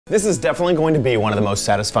This is definitely going to be one of the most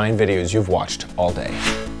satisfying videos you've watched all day.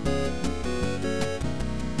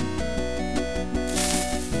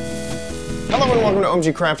 Hello and welcome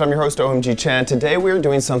to OMGcraft. I'm your host, OMG Chan. Today we are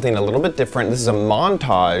doing something a little bit different. This is a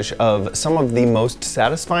montage of some of the most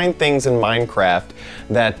satisfying things in Minecraft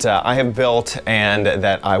that I have built and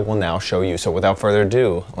that I will now show you. So without further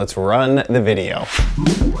ado, let's run the video.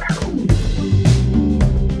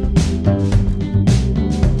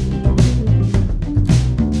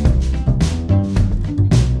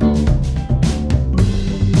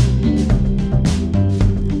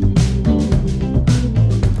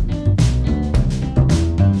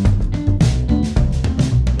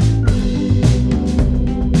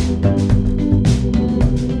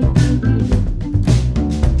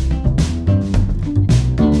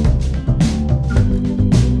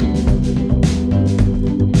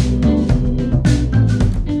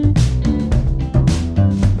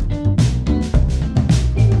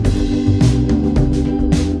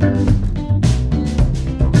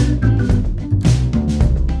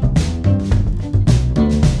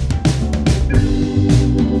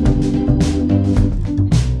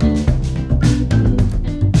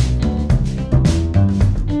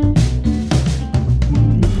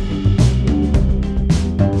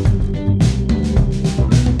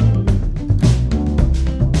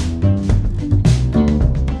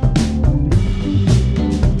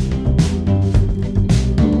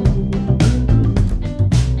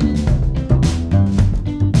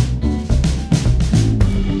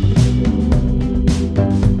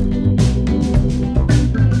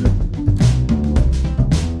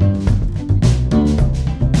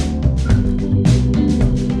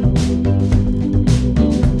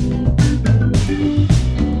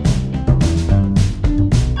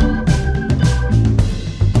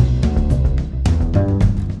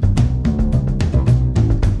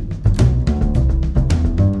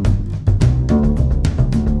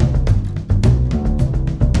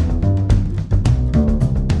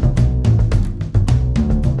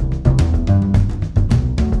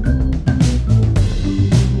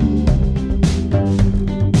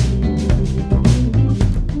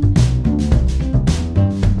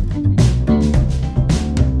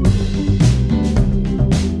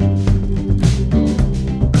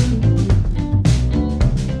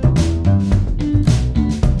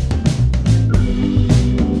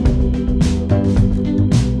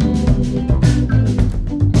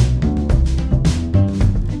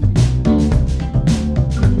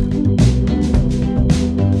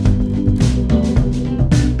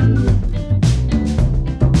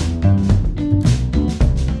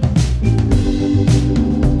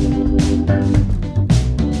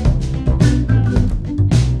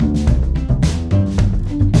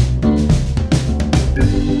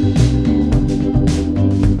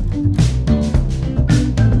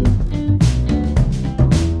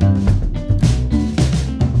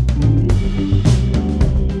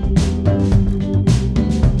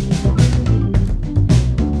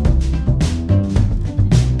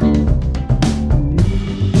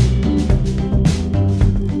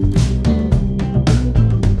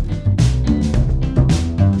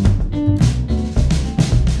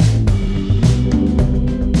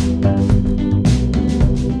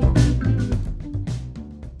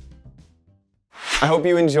 I hope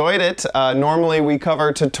you enjoyed it. Normally we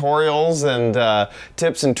cover tutorials and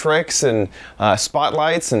tips and tricks and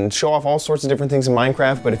spotlights and show off all sorts of different things in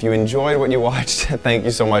Minecraft, but if you enjoyed what you watched, thank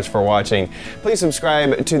you so much for watching. Please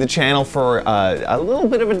subscribe to the channel for a little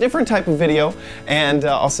bit of a different type of video, and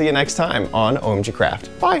I'll see you next time on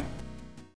OMGcraft. Bye!